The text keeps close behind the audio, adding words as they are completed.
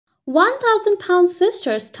1,000 Pound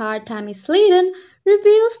Sister star Tammy Slaton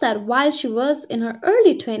reveals that while she was in her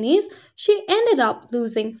early 20s, she ended up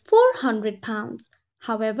losing 400 pounds.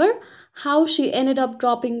 However, how she ended up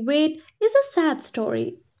dropping weight is a sad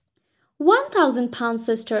story. 1,000 Pound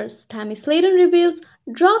Sisters Tammy Slaton reveals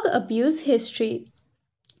drug abuse history.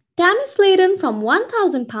 Tammy Slaton from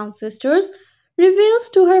 1,000 Pound Sisters reveals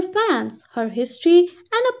to her fans her history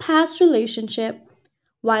and a past relationship.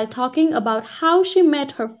 While talking about how she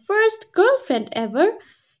met her first girlfriend ever,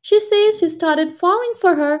 she says she started falling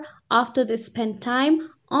for her after they spent time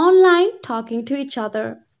online talking to each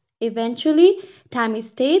other. Eventually, Tammy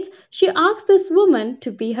states she asked this woman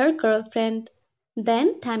to be her girlfriend.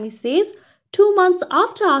 Then, Tammy says, 2 months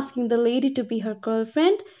after asking the lady to be her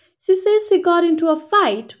girlfriend, she says she got into a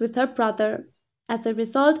fight with her brother. As a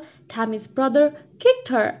result, Tammy's brother kicked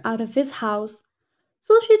her out of his house.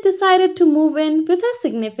 So she decided to move in with her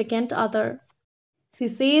significant other. She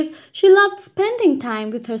says she loved spending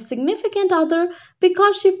time with her significant other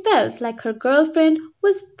because she felt like her girlfriend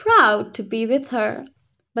was proud to be with her.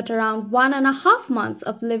 But around 1.5 months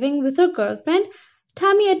of living with her girlfriend,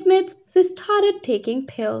 Tammy admits she started taking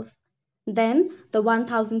pills. Then the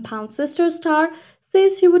 1,000 Pound Sister star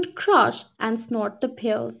says she would crush and snort the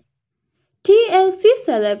pills. TLC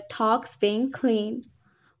celeb talks being clean.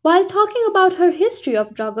 While talking about her history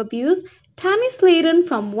of drug abuse, Tammy Slaton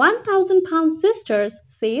from 1,000 Pound Sisters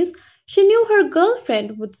says she knew her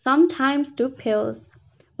girlfriend would sometimes do pills.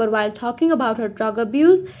 But while talking about her drug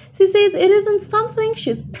abuse, she says it isn't something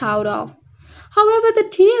she's proud of. However, the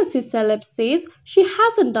TLC celeb says she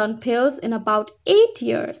hasn't done pills in about 8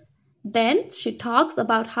 years. Then she talks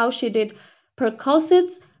about how she did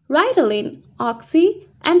Percocets, Ritalin, Oxy,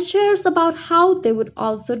 and shares about how they would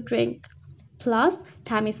also drink. Plus,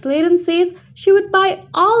 Tammy Slaton says she would buy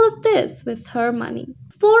all of this with her money.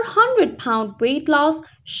 400-pound weight loss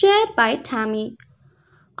shared by Tammy.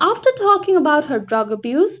 After talking about her drug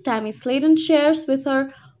abuse, Tammy Slaton shares with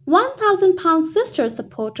her 1,000 Pound Sister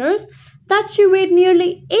supporters that she weighed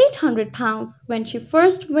nearly 800 pounds when she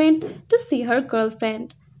first went to see her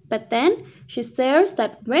girlfriend. But then she shares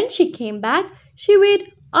that when she came back, she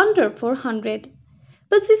weighed under 400.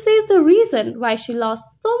 But she says the reason why she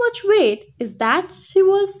lost so much weight is that she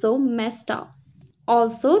was so messed up.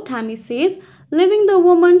 Also, Tammy says living the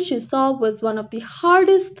woman she saw was one of the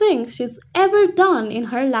hardest things she's ever done in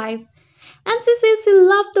her life. And she says she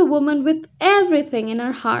loved the woman with everything in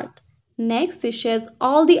her heart. Next, she shares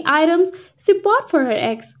all the items she bought for her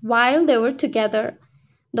ex while they were together.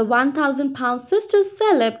 The 1,000 Pound Sister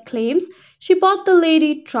celeb claims she bought the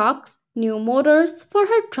lady trucks, new motors for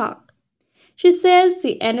her truck. She says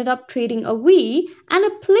she ended up trading a Wii and a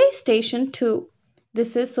PlayStation 2.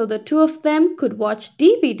 This is so the two of them could watch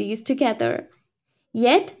DVDs together.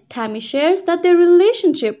 Yet, Tammy shares that their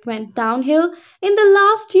relationship went downhill in the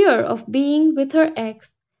last year of being with her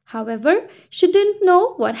ex. However, she didn't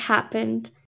know what happened.